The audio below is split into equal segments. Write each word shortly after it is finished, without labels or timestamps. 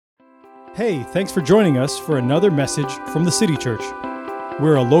Hey, thanks for joining us for another message from the City Church.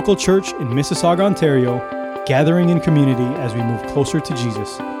 We're a local church in Mississauga, Ontario, gathering in community as we move closer to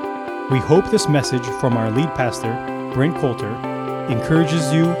Jesus. We hope this message from our lead pastor, Brent Coulter,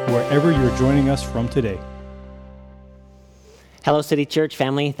 encourages you wherever you're joining us from today. Hello, City Church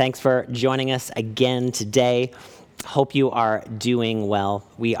family. Thanks for joining us again today. Hope you are doing well.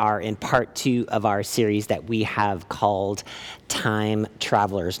 We are in part 2 of our series that we have called Time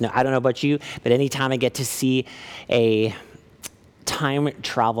Travelers. Now, I don't know about you, but anytime I get to see a time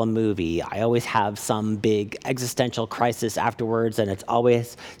travel movie, I always have some big existential crisis afterwards, and it's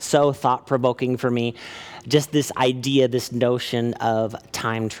always so thought-provoking for me. Just this idea, this notion of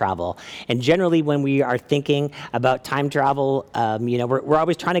time travel. And generally, when we are thinking about time travel, we're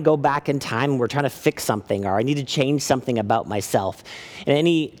always trying to go back in time. We're trying to fix something, or I need to change something about myself. In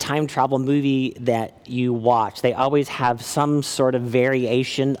any time travel movie that you watch, they always have some sort of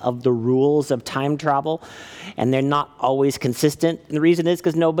variation of the rules of time travel, and they're not always consistent. And the reason is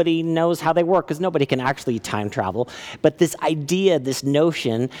because nobody knows how they work, because nobody can actually time travel. But this idea, this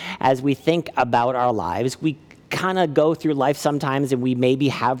notion, as we think about our lives, we kind of go through life sometimes and we maybe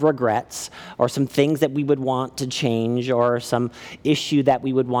have regrets or some things that we would want to change or some issue that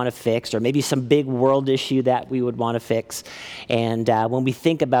we would want to fix or maybe some big world issue that we would want to fix. And when we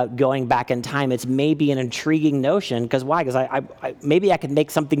think about going back in time, it's maybe an intriguing notion. Because why? Because I maybe I could make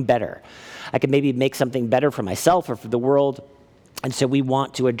something better. I could maybe make something better for myself or for the world. And so we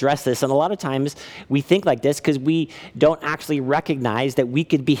want to address this. And a lot of times we think like this because we don't actually recognize that we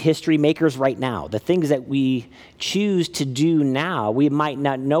could be history makers right now. The things that we choose to do now, we might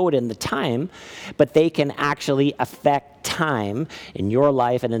not know it in the time, but they can actually affect time in your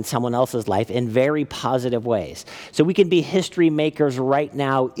life and in someone else's life in very positive ways. So we can be history makers right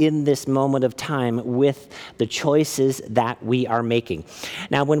now in this moment of time with the choices that we are making.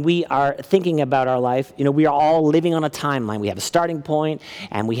 Now, when we are thinking about our life, we are all living on a timeline. We have a starting point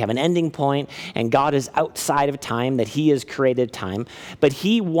and we have an ending point, and God is outside of time, that He has created time, but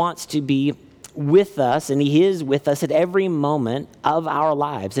He wants to be with us, and He is with us at every moment of our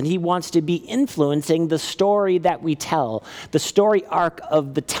lives. And He wants to be influencing the story that we tell, the story arc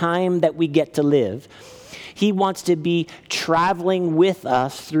of the time that we get to live. He wants to be traveling with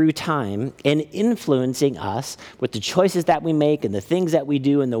us through time and influencing us with the choices that we make and the things that we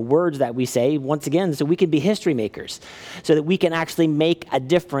do and the words that we say, once again, so we can be history makers, so that we can actually make a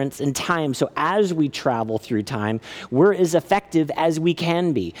difference in time. So as we travel through time, we're as effective as we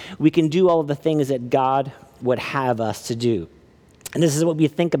can be. We can do all of the things that God would have us to do. And this is what we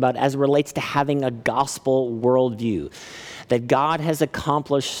think about as it relates to having a gospel worldview, that God has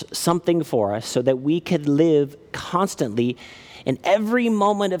accomplished something for us so that we could live constantly in every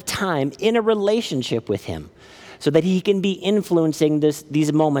moment of time in a relationship with Him, so that He can be influencing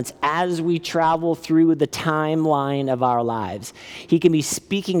these moments as we travel through the timeline of our lives. He can be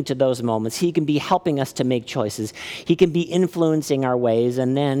speaking to those moments. He can be helping us to make choices. He can be influencing our ways,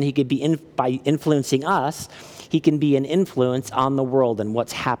 and then He could be by influencing us, He can be an influence on the world and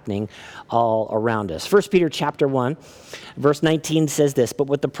what's happening all around us. 1 Peter chapter 1, verse 19 says this, "But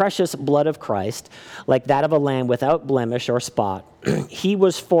with the precious blood of Christ, like that of a lamb without blemish or spot, He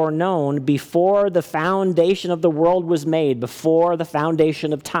was foreknown before the foundation of the world was made," before the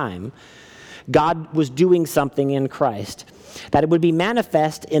foundation of time. God was doing something in Christ, that it would be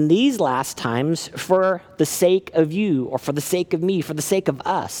manifest in these last times for the sake of you, or for the sake of me, for the sake of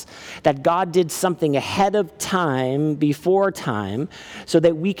us, that God did something ahead of time, before time, so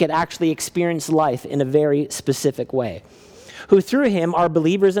that we could actually experience life in a very specific way. Who through Him are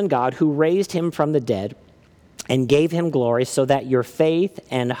believers in God, who raised Him from the dead and gave Him glory, so that your faith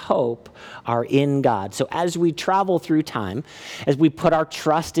and hope are in God. So as we travel through time, as we put our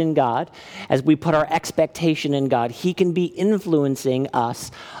trust in God, as we put our expectation in God, He can be influencing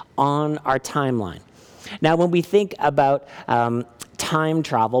us on our timeline. Now, when we think about time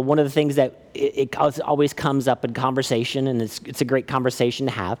travel, one of the things that it always comes up in conversation, and it's a great conversation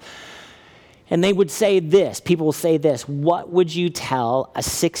to have, and they would say this, people will say this: what would you tell a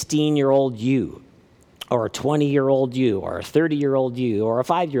 16-year-old you? Or a 20-year-old you, or a 30-year-old you, or a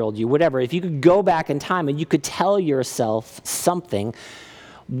 5-year-old you, whatever. If you could go back in time and you could tell yourself something,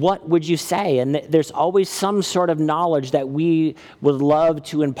 what would you say? And there's always some sort of knowledge that we would love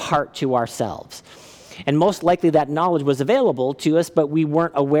to impart to ourselves. And most likely that knowledge was available to us, but we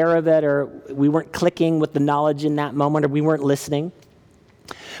weren't aware of it, or we weren't clicking with the knowledge in that moment, or we weren't listening.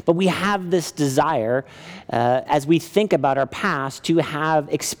 But we have this desire, as we think about our past, to have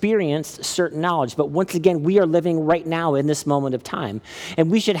experienced certain knowledge. But once again, we are living right now in this moment of time, and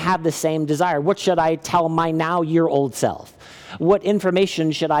we should have the same desire. What should I tell my now-year-old self? What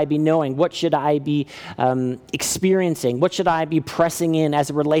information should I be knowing? What should I be experiencing? What should I be pressing in as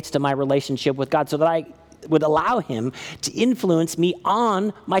it relates to my relationship with God so that I would allow him to influence me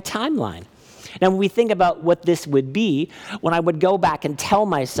on my timeline? Now, when we think about what this would be, when I would go back and tell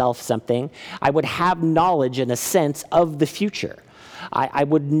myself something, I would have knowledge in a sense of the future. I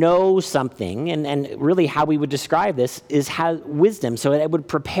would know something, and really how we would describe this is how wisdom, so it would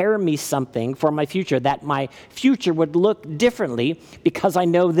prepare me something for my future, that my future would look differently because I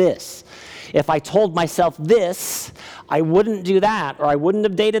know this. If I told myself this, I wouldn't do that, or I wouldn't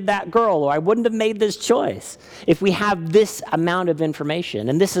have dated that girl, or I wouldn't have made this choice. If we have this amount of information,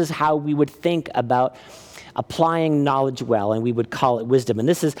 and this is how we would think about applying knowledge well, and we would call it wisdom. And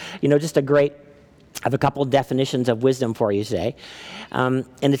this is, just a great, I have a couple of definitions of wisdom for you today. And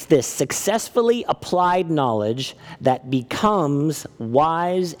it's this: successfully applied knowledge that becomes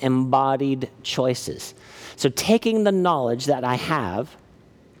wise, embodied choices. So taking the knowledge that I have,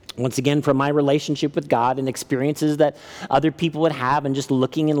 once again, from my relationship with God and experiences that other people would have and just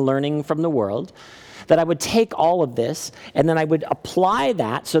looking and learning from the world, that I would take all of this and then I would apply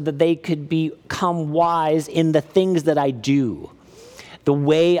that so that they could become wise in the things that I do, the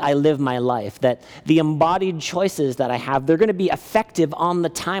way I live my life, that the embodied choices that I have, they're going to be effective on the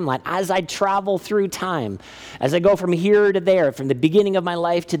timeline as I travel through time, as I go from here to there, from the beginning of my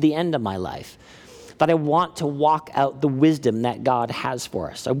life to the end of my life. That I want to walk out the wisdom that God has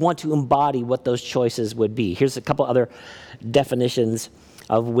for us. I want to embody what those choices would be. Here's a couple other definitions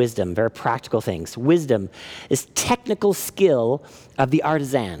of wisdom, very practical things. Wisdom is technical skill of the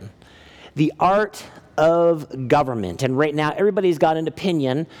artisan, the art of government. And right now, everybody's got an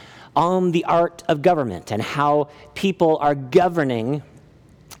opinion on the art of government and how people are governing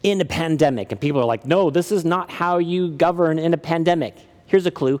in a pandemic. And people are like, no, this is not how you govern in a pandemic. Here's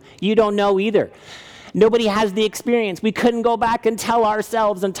a clue. You don't know either. Nobody has the experience. We couldn't go back and tell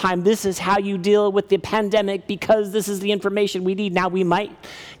ourselves in time, this is how you deal with the pandemic because this is the information we need. Now, we might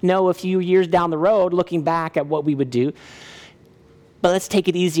know a few years down the road, looking back at what we would do. But let's take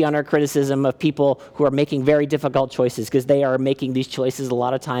it easy on our criticism of people who are making very difficult choices, because they are making these choices a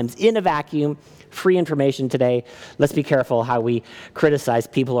lot of times in a vacuum. Free information today. Let's be careful how we criticize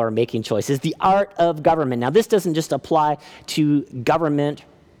people who are making choices. The art of government. Now, this doesn't just apply to government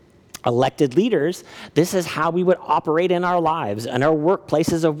elected leaders. This is how we would operate in our lives, in our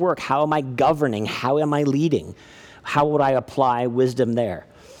workplaces of work. How am I governing? How am I leading? How would I apply wisdom there?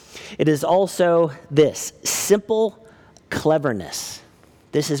 It is also this: simple cleverness.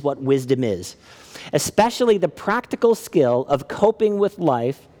 This is what wisdom is. Especially the practical skill of coping with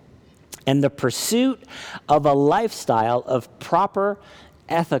life and the pursuit of a lifestyle of proper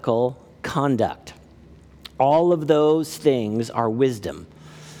ethical conduct. All of those things are wisdom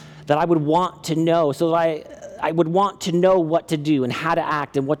that I would want to know, so that I would want to know what to do and how to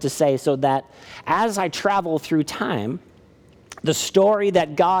act and what to say, so that as I travel through time, the story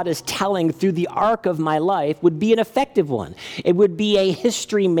that God is telling through the arc of my life would be an effective one. It would be a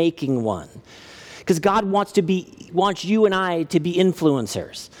history-making one. Because God wants you and I to be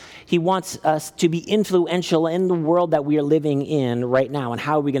influencers. He wants us to be influential in the world that we are living in right now. And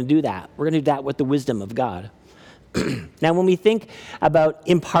how are we going to do that? We're going to do that with the wisdom of God. Now, when we think about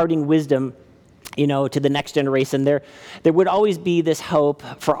imparting wisdom, to the next generation, there would always be this hope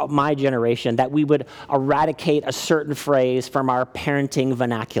for my generation that we would eradicate a certain phrase from our parenting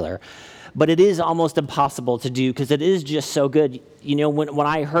vernacular. But it is almost impossible to do, because it is just so good. When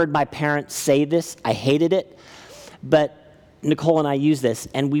I heard my parents say this, I hated it. But Nicole and I use this,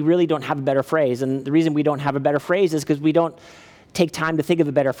 and we really don't have a better phrase. And the reason we don't have a better phrase is because we don't take time to think of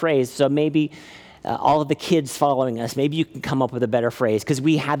a better phrase. So maybe all of the kids following us, maybe you can come up with a better phrase, because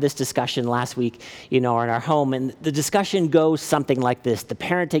we had this discussion last week, in our home, and the discussion goes something like this. The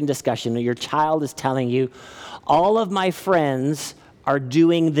parenting discussion, your child is telling you, all of my friends are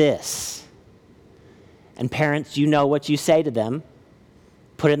doing this. And parents, you know what you say to them.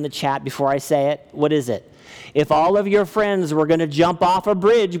 Put it in the chat before I say it. What is it? If all of your friends were going to jump off a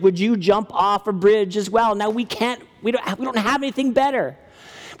bridge, would you jump off a bridge as well? Now, we don't have anything better.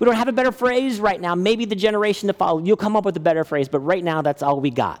 We don't have a better phrase right now. Maybe the generation to follow, you'll come up with a better phrase, but right now, that's all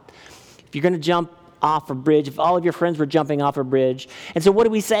we got. If you're going to jump off a bridge, if all of your friends were jumping off a bridge. And so what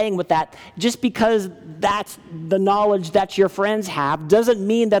are we saying with that? Just because that's the knowledge that your friends have doesn't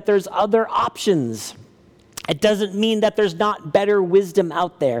mean that there's other options. It doesn't mean that there's not better wisdom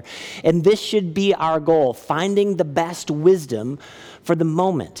out there. And this should be our goal, finding the best wisdom for the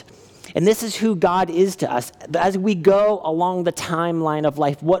moment. And this is who God is to us. As we go along the timeline of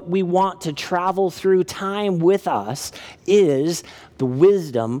life, what we want to travel through time with us is the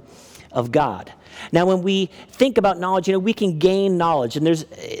wisdom of God. Now, when we think about knowledge, we can gain knowledge, and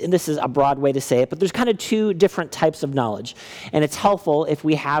this is a broad way to say it, but there's kind of two different types of knowledge, and it's helpful if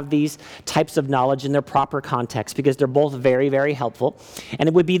we have these types of knowledge in their proper context, because they're both very, very helpful, and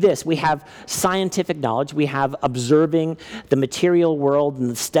it would be this. We have scientific knowledge. We have observing the material world and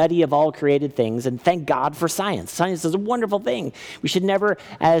the study of all created things, and thank God for science. Science is a wonderful thing. We should never,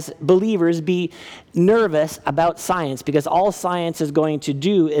 as believers, be nervous about science, because all science is going to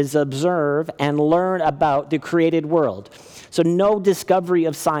do is observe and learn about the created world. So no discovery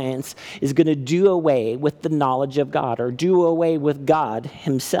of science is going to do away with the knowledge of God or do away with God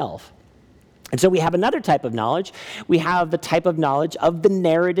himself. And so we have another type of knowledge. We have the type of knowledge of the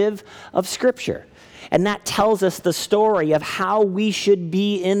narrative of Scripture. And that tells us the story of how we should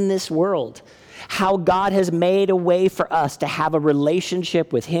be in this world, how God has made a way for us to have a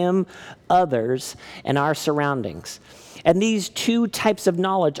relationship with him, others, and our surroundings. And these two types of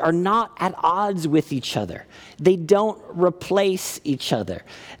knowledge are not at odds with each other. They don't replace each other.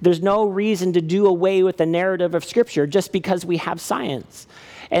 There's no reason to do away with the narrative of Scripture just because we have science.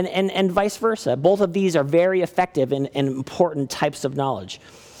 And vice versa. Both of these are very effective and important types of knowledge.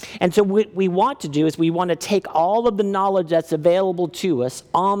 And so what we want to do is we want to take all of the knowledge that's available to us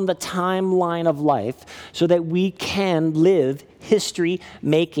on the timeline of life so that we can live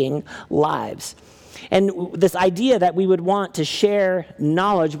history-making lives. And this idea that we would want to share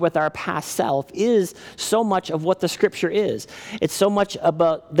knowledge with our past self is so much of what the Scripture is. It's so much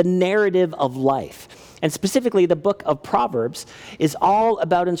about the narrative of life. And specifically, the book of Proverbs is all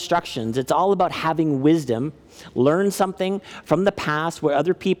about instructions. It's all about having wisdom, learn something from the past where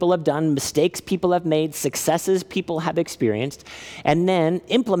other people have done, mistakes people have made, successes people have experienced, and then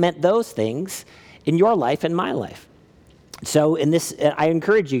implement those things in your life and my life. So in this, I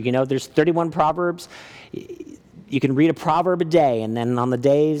encourage you, there's 31 Proverbs. You can read a proverb a day, and then on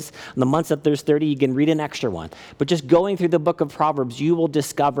the months that there's 30, you can read an extra one. But just going through the book of Proverbs, you will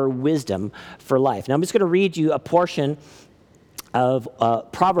discover wisdom for life. Now I'm just going to read you a portion of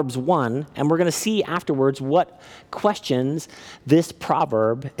Proverbs 1, and we're going to see afterwards what questions this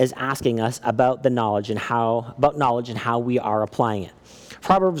proverb is asking us about knowledge and how we are applying it.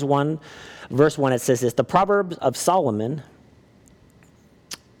 Proverbs 1, verse 1, it says this: "The Proverbs of Solomon,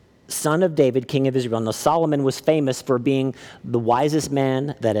 son of David, king of Israel." Now, Solomon was famous for being the wisest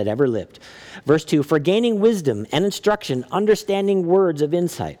man that had ever lived. Verse 2, "For gaining wisdom and instruction, understanding words of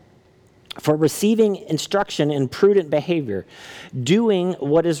insight, for receiving instruction in prudent behavior, doing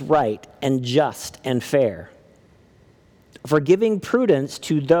what is right and just and fair, for giving prudence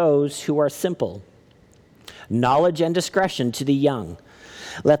to those who are simple, knowledge and discretion to the young.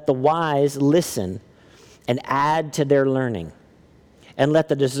 Let the wise listen and add to their learning, and let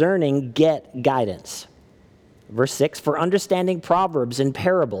the discerning get guidance." Verse 6, "For understanding proverbs and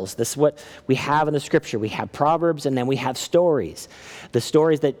parables." This is what we have in the Scripture. We have proverbs, and then we have stories. The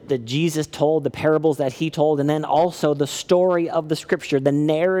stories that Jesus told, the parables that he told, and then also the story of the Scripture, the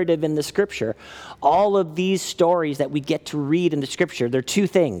narrative in the Scripture. All of these stories that we get to read in the Scripture, they're two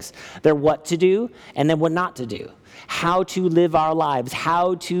things. They're what to do and then what not to do. How to live our lives,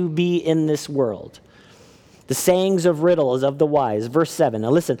 how to be in this world. The sayings of riddles of the wise. Verse 7. Now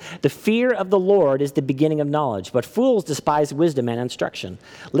listen, "The fear of the Lord is the beginning of knowledge, but fools despise wisdom and instruction.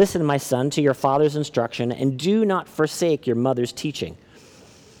 Listen, my son, to your father's instruction, and do not forsake your mother's teaching.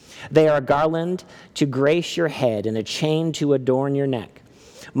 They are a garland to grace your head and a chain to adorn your neck.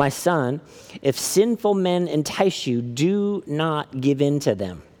 My son, if sinful men entice you, do not give in to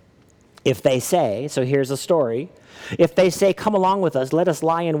them. If they say," so here's a story, "if they say, 'Come along with us, let us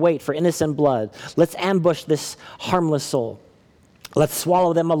lie in wait for innocent blood. Let's ambush this harmless soul. Let's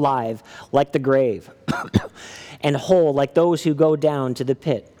swallow them alive like the grave and whole like those who go down to the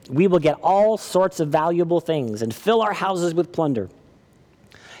pit. We will get all sorts of valuable things and fill our houses with plunder.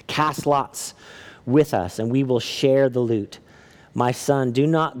 Cast lots with us and we will share the loot. My son, do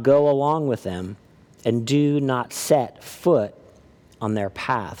not go along with them and do not set foot on their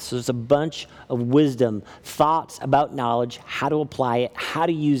path." So there's a bunch of wisdom, thoughts about knowledge, how to apply it, how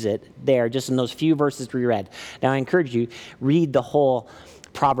to use it there, just in those few verses we read. Now I encourage you, read the whole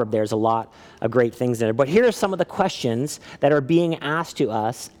proverb. There's a lot of great things there. But here are some of the questions that are being asked to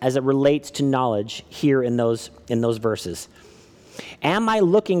us as it relates to knowledge here in those verses. Am I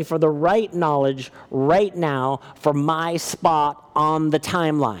looking for the right knowledge right now for my spot on the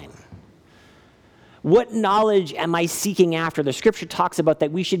timeline? What knowledge am I seeking after? The scripture talks about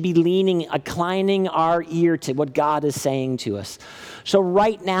that we should be inclining our ear to what God is saying to us. So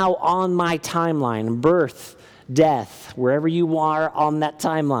right now on my timeline, birth, death, wherever you are on that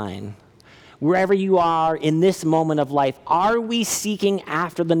timeline, wherever you are in this moment of life, are we seeking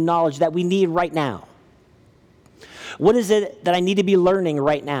after the knowledge that we need right now? What is it that I need to be learning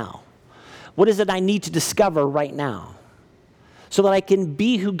right now? What is it I need to discover right now? So that I can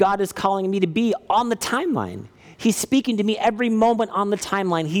be who God is calling me to be on the timeline. He's speaking to me every moment on the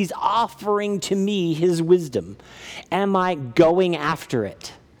timeline. He's offering to me his wisdom. Am I going after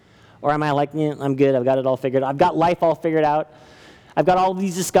it? Or am I like, I'm good, I've got it all figured out. I've got life all figured out. I've got all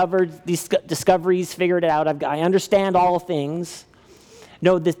these discoveries figured out. I understand all things.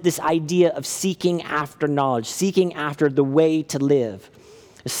 No, this idea of seeking after knowledge, seeking after the way to live,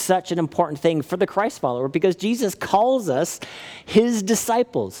 is such an important thing for the Christ follower because Jesus calls us his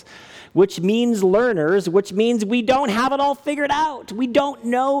disciples, which means learners, which means we don't have it all figured out. We don't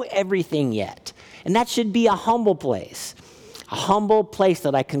know everything yet. And that should be a humble place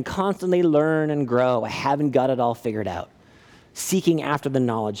that I can constantly learn and grow. I haven't got it all figured out. Seeking after the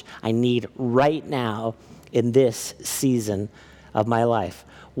knowledge I need right now in this season of my life.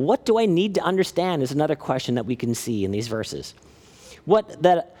 What do I need to understand is another question that we can see in these verses.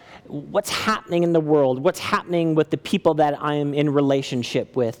 What's happening in the world? What's happening with the people that I'm in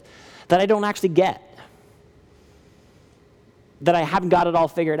relationship with that I don't actually get? That I haven't got it all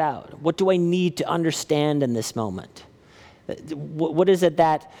figured out? What do I need to understand in this moment? What is it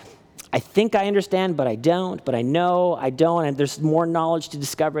that I think I understand, but I don't, but I know I don't, and there's more knowledge to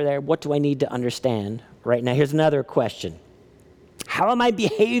discover there? What do I need to understand right now? Here's another question. How am I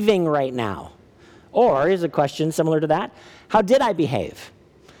behaving right now? Or here's a question similar to that. How did I behave?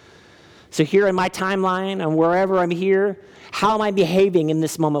 So here in my timeline and wherever I'm here, how am I behaving in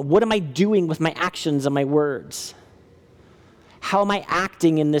this moment? What am I doing with my actions and my words? How am I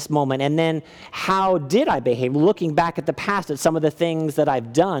acting in this moment? And then how did I behave? Looking back at the past at some of the things that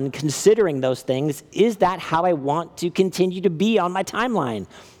I've done, considering those things, is that how I want to continue to be on my timeline?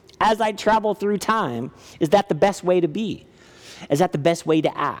 As I travel through time, is that the best way to be? Is that the best way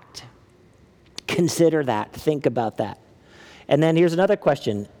to act? Consider that. Think about that. And then here's another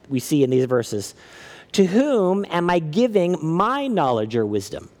question we see in these verses. To whom am I giving my knowledge or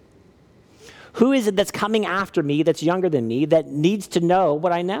wisdom? Who is it that's coming after me, that's younger than me, that needs to know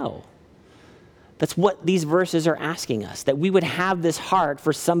what I know? That's what these verses are asking us, that we would have this heart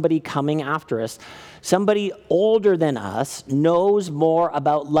for somebody coming after us. Somebody older than us knows more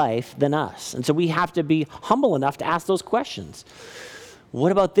about life than us. And so we have to be humble enough to ask those questions.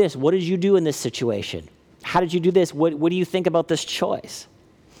 What about this? What did you do in this situation? How did you do this? What do you think about this choice?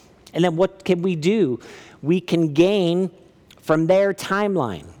 And then what can we do? We can gain from their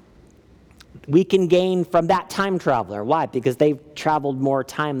timeline. We can gain from that time traveler. Why? Because they've traveled more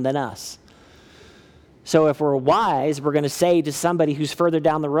time than us. So if we're wise, we're going to say to somebody who's further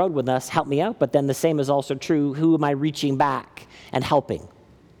down the road with us, help me out. But then the same is also true. Who am I reaching back and helping?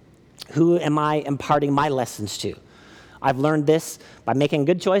 Who am I imparting my lessons to? I've learned this by making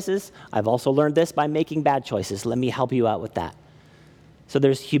good choices. I've also learned this by making bad choices. Let me help you out with that. So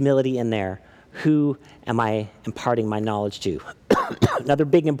there's humility in there. Who am I imparting my knowledge to? Another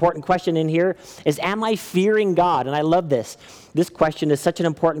big important question in here is, am I fearing God? And I love this. This question is such an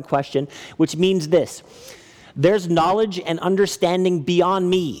important question, which means this. There's knowledge and understanding beyond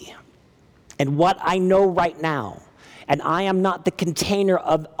me and what I know right now. And I am not the container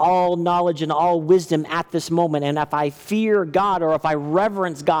of all knowledge and all wisdom at this moment. And if I fear God or if I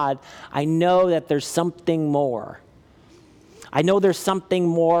reverence God, I know that there's something more. I know there's something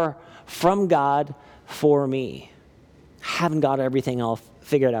more from God for me. Haven't got everything all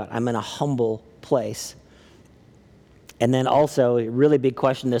figured out. I'm in a humble place. And then also, a really big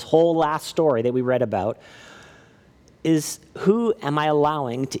question, this whole last story that we read about is, who am I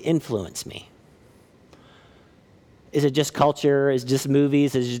allowing to influence me? Is it just culture? Is it just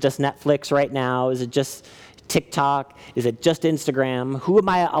movies? Is it just Netflix right now? Is it just TikTok? Is it just Instagram? Who am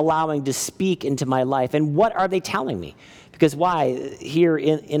I allowing to speak into my life? And what are they telling me? Because why? Here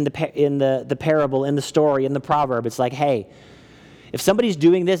in the parable, in the story, in the proverb, it's like, hey, if somebody's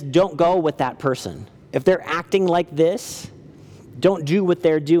doing this, don't go with that person. If they're acting like this, don't do what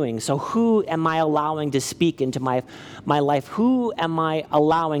they're doing. So who am I allowing to speak into my life? Who am I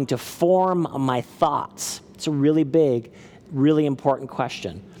allowing to form my thoughts? It's a really big, really important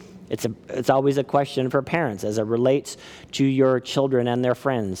question. It's always a question for parents as it relates to your children and their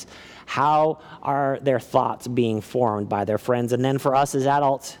friends. How are their thoughts being formed by their friends? And then for us as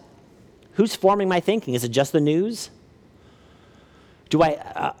adults, who's forming my thinking? Is it just the news? Do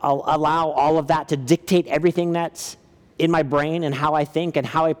I allow all of that to dictate everything that's in my brain and how I think and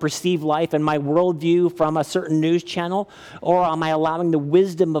how I perceive life and my worldview from a certain news channel? Or am I allowing the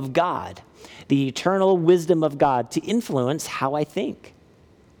wisdom of God, the eternal wisdom of God, to influence how I think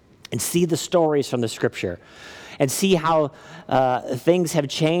and see the stories from the Scripture and see how things have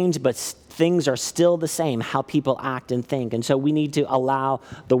changed, but things are still the same, how people act and think. And so we need to allow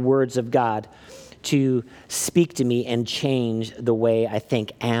the words of God to speak to me and change the way I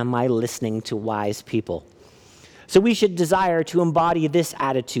think. Am I listening to wise people? So we should desire to embody this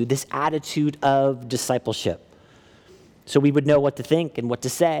attitude of discipleship. So we would know what to think and what to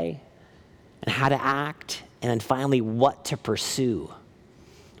say and how to act, and then finally what to pursue.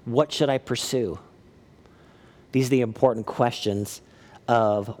 What should I pursue? These are the important questions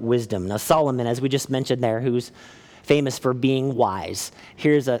of wisdom. Now Solomon, as we just mentioned there, who's famous for being wise.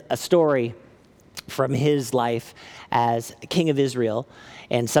 Here's a story from his life as king of Israel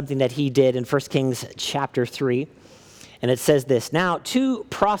and something that he did in 1 Kings chapter 3. And it says this: Now 2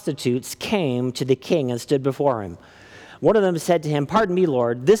 prostitutes came to the king and stood before him. One of them said to him, "Pardon me,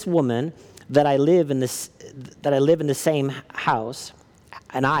 Lord, this woman that I live in the same house,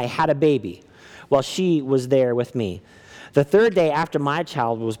 and I had a baby while she was there with me. The 3rd day after my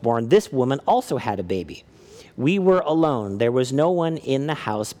child was born, this woman also had a baby. We were alone. There was no one in the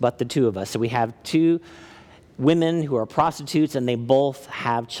house but the 2 of us." So we have 2 women who are prostitutes, and they both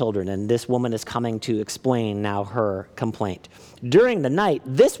have children. And this woman is coming to explain now her complaint. "During the night,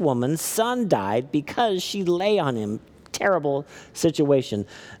 this woman's son died because she lay on him." Terrible situation.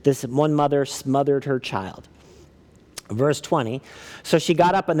 This one mother smothered her child. Verse 20, "So she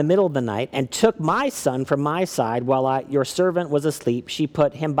got up in the middle of the night and took my son from my side while your servant was asleep. She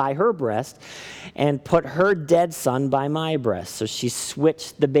put him by her breast and put her dead son by my breast." So she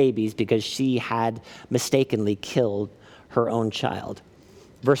switched the babies because she had mistakenly killed her own child.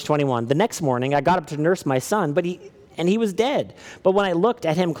 Verse 21, "The next morning I got up to nurse my son, but he was dead. But when I looked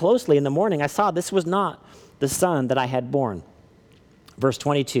at him closely in the morning, I saw this was not the son that I had born." Verse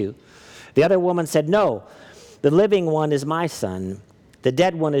 22, "The other woman said, 'No, the living one is my son. The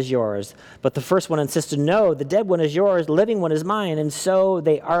dead one is yours.' But the first one insisted, 'No, the dead one is yours. The living one is mine.' And so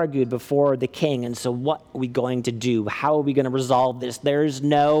they argued before the king." And so what are we going to do? How are we going to resolve this? There's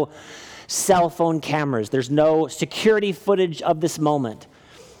no cell phone cameras. There's no security footage of this moment.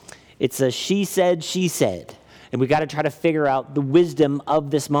 It's a she said, she said. And we got to try to figure out the wisdom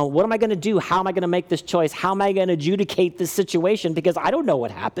of this moment. What am I going to do? How am I going to make this choice? How am I going to adjudicate this situation? Because I don't know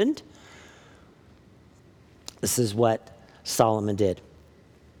what happened. This is what Solomon did.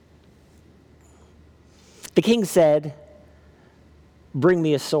 The king said, "Bring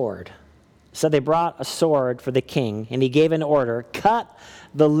me a sword." So they brought a sword for the king, and he gave an order: "Cut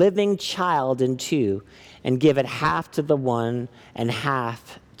the living child in 2 and give it half to the one and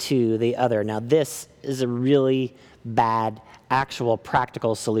half to the other." Now this is a really bad, actual,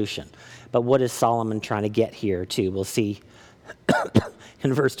 practical solution. But what is Solomon trying to get here too? We'll see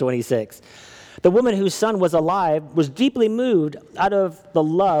in verse 26. "The woman whose son was alive was deeply moved out of the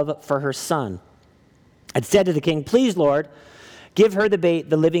love for her son, and said to the king, 'Please, Lord, give her the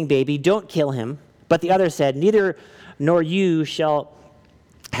living baby. Don't kill him.' But the other said, 'Neither nor you shall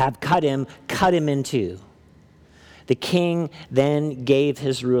have cut him in 2. The king then gave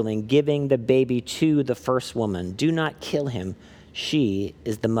his ruling, giving the baby to the first woman. 'Do not kill him. She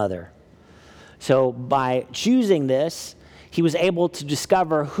is the mother.'" So by choosing this, he was able to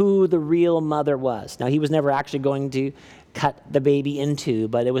discover who the real mother was. Now, he was never actually going to cut the baby in 2,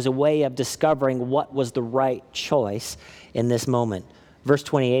 but it was a way of discovering what was the right choice in this moment. Verse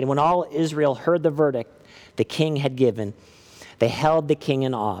 28, "And when all Israel heard the verdict the king had given, they held the king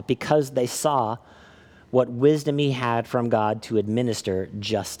in awe because they saw what wisdom he had from God to administer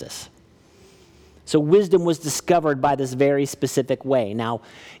justice." So wisdom was discovered by this very specific way. Now,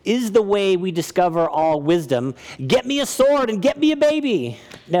 is the way we discover all wisdom, get me a sword and get me a baby?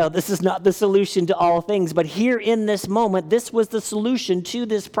 No, this is not the solution to all things. But here in this moment, this was the solution to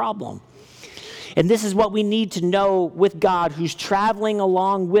this problem. And this is what we need to know with God, who's traveling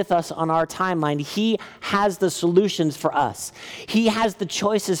along with us on our timeline. He has the solutions for us. He has the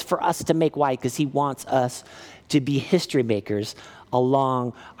choices for us to make. Why? Because he wants us to be history makers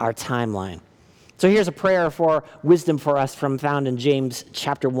along our timeline. So here's a prayer for wisdom for us found in James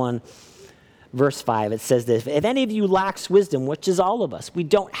chapter 1, verse 5. It says this: "If any of you lacks wisdom," which is all of us, we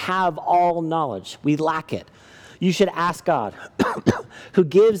don't have all knowledge, we lack it, "you should ask God, who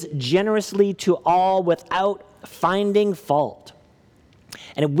gives generously to all without finding fault,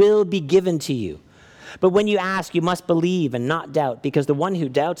 and it will be given to you. But when you ask, you must believe and not doubt, because the one who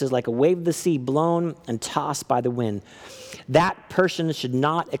doubts is like a wave of the sea blown and tossed by the wind. That person should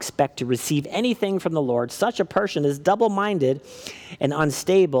not expect to receive anything from the Lord. Such a person is double-minded and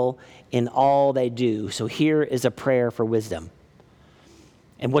unstable in all they do. So here is a prayer for wisdom.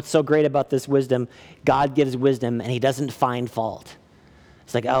 And what's so great about this wisdom, God gives wisdom and he doesn't find fault.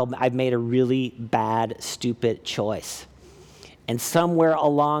 It's like, oh, I've made a really bad, stupid choice. And somewhere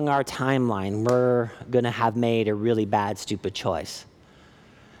along our timeline, we're going to have made a really bad, stupid choice.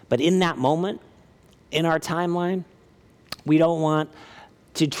 But in that moment, in our timeline, we don't want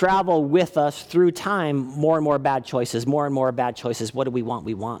to travel with us through time more and more bad choices, more and more bad choices. What do we want?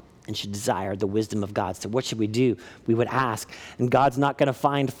 We want and should desire the wisdom of God. So what should we do? We would ask. And God's not going to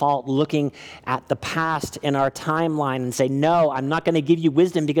find fault looking at the past in our timeline and say, no, I'm not going to give you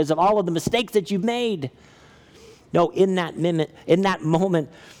wisdom because of all of the mistakes that you've made. No, in that moment,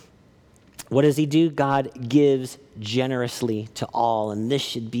 what does he do? God gives generously to all, and this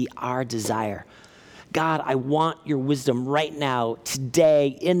should be our desire. God, I want your wisdom right now,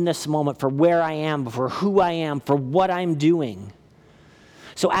 today, in this moment, for where I am, for who I am, for what I'm doing.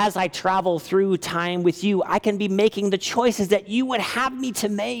 So as I travel through time with you, I can be making the choices that you would have me to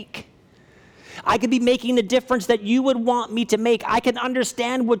make. I could be making the difference that you would want me to make. I can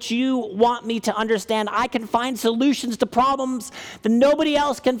understand what you want me to understand. I can find solutions to problems that nobody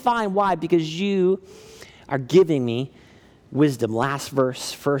else can find. Why? Because you are giving me wisdom. Last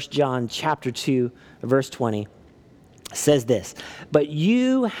verse, 1 John chapter 2, verse 20, says this, but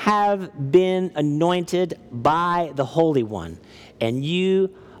you have been anointed by the Holy One, and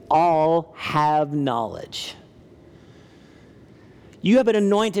you all have knowledge. You have been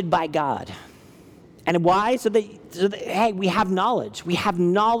anointed by God. And why? So that, hey, we have knowledge. We have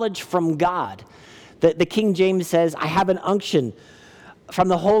knowledge from God. The King James says, I have an unction from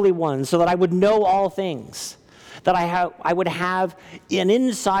the Holy One so that I would know all things. That I would have an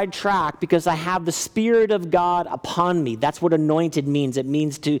inside track because I have the Spirit of God upon me. That's what anointed means. It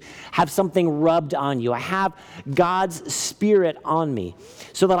means to have something rubbed on you. I have God's Spirit on me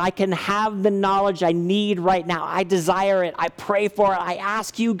so that I can have the knowledge I need right now. I desire it. I pray for it. I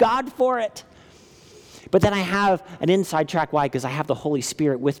ask you, God, for it. But then I have an inside track. Why? Because I have the Holy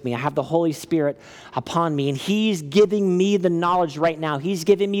Spirit with me. I have the Holy Spirit upon me, and he's giving me the knowledge right now. He's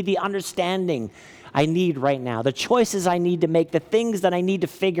giving me the understanding I need right now, the choices I need to make, the things that I need to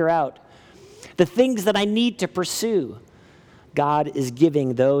figure out, the things that I need to pursue. God is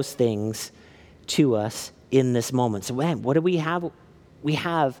giving those things to us in this moment. So what do we have? We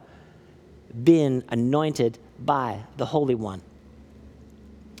have been anointed by the Holy One.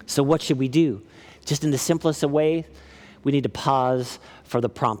 So what should we do? Just in the simplest of ways, we need to pause for the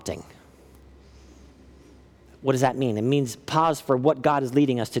prompting. What does that mean? It means pause for what God is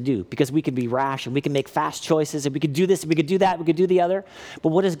leading us to do, because we can be rash and we can make fast choices and we could do this and we could do that, we could do the other. But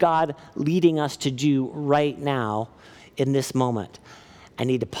what is God leading us to do right now in this moment? I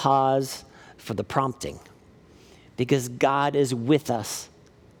need to pause for the prompting, because God is with us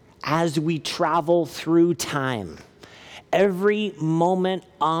as we travel through time. Every moment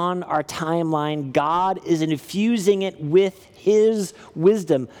on our timeline, God is infusing it with his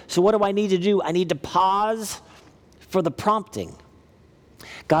wisdom. So what do I need to do? I need to pause for the prompting.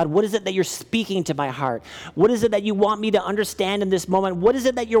 God, what is it that you're speaking to my heart? What is it that you want me to understand in this moment? What is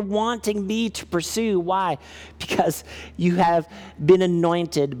it that you're wanting me to pursue? Why? Because you have been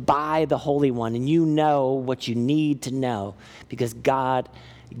anointed by the Holy One, and you know what you need to know because God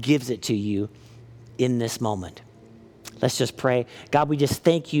gives it to you in this moment. Let's just pray. God, we just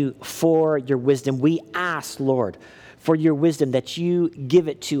thank you for your wisdom. We ask, Lord, for your wisdom, that you give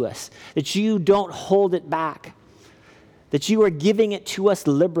it to us, that you don't hold it back, that you are giving it to us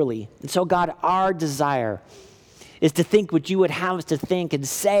liberally. And so, God, our desire is to think what you would have us to think and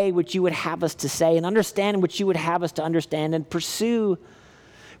say what you would have us to say and understand what you would have us to understand and pursue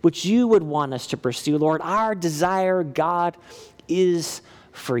what you would want us to pursue. Lord, our desire, God, is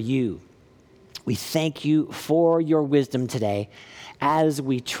for you. We thank you for your wisdom today as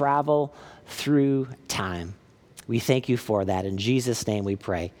we travel through time. We thank you for that. In Jesus' name we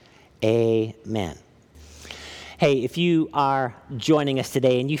pray. Amen. Hey, if you are joining us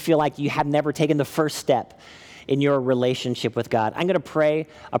today and you feel like you have never taken the first step in your relationship with God, I'm going to pray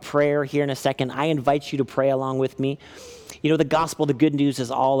a prayer here in a second. I invite you to pray along with me. You know, the gospel, the good news is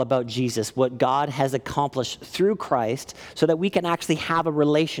all about Jesus, what God has accomplished through Christ so that we can actually have a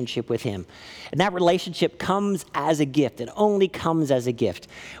relationship with him. And that relationship comes as a gift. It only comes as a gift.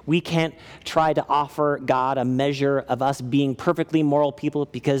 We can't try to offer God a measure of us being perfectly moral people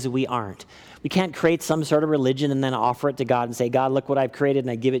because we aren't. We can't create some sort of religion and then offer it to God and say, God, look what I've created and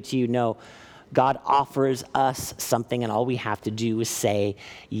I give it to you. No, God offers us something, and all we have to do is say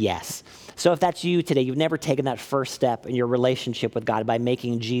yes. So if that's you today, you've never taken that first step in your relationship with God by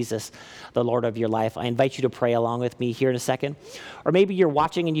making Jesus the Lord of your life, I invite you to pray along with me here in a second. Or maybe you're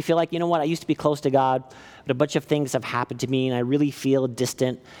watching and you feel like, you know what, I used to be close to God, but a bunch of things have happened to me and I really feel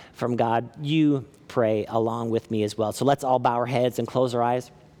distant from God. You pray along with me as well. So let's all bow our heads and close our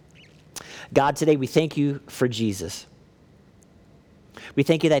eyes. God, today we thank you for Jesus. We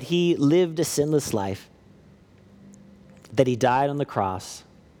thank you that he lived a sinless life, that he died on the cross,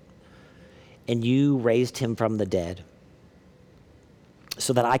 and you raised him from the dead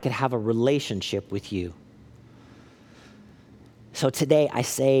so that I could have a relationship with you. So today I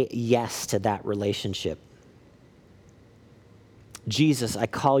say yes to that relationship. Jesus, I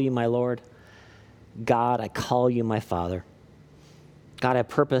call you my Lord. God, I call you my Father. God, I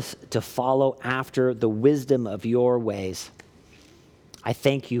purpose to follow after the wisdom of your ways. I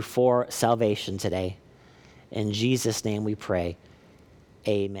thank you for salvation today. In Jesus' name we pray.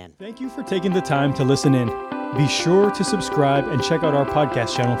 Amen. Thank you for taking the time to listen in. Be sure to subscribe and check out our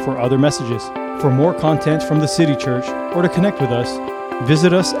podcast channel for other messages. For more content from the City Church or to connect with us,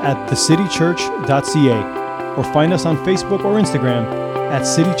 visit us at thecitychurch.ca or find us on Facebook or Instagram at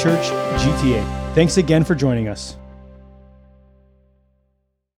City Church GTA. Thanks again for joining us.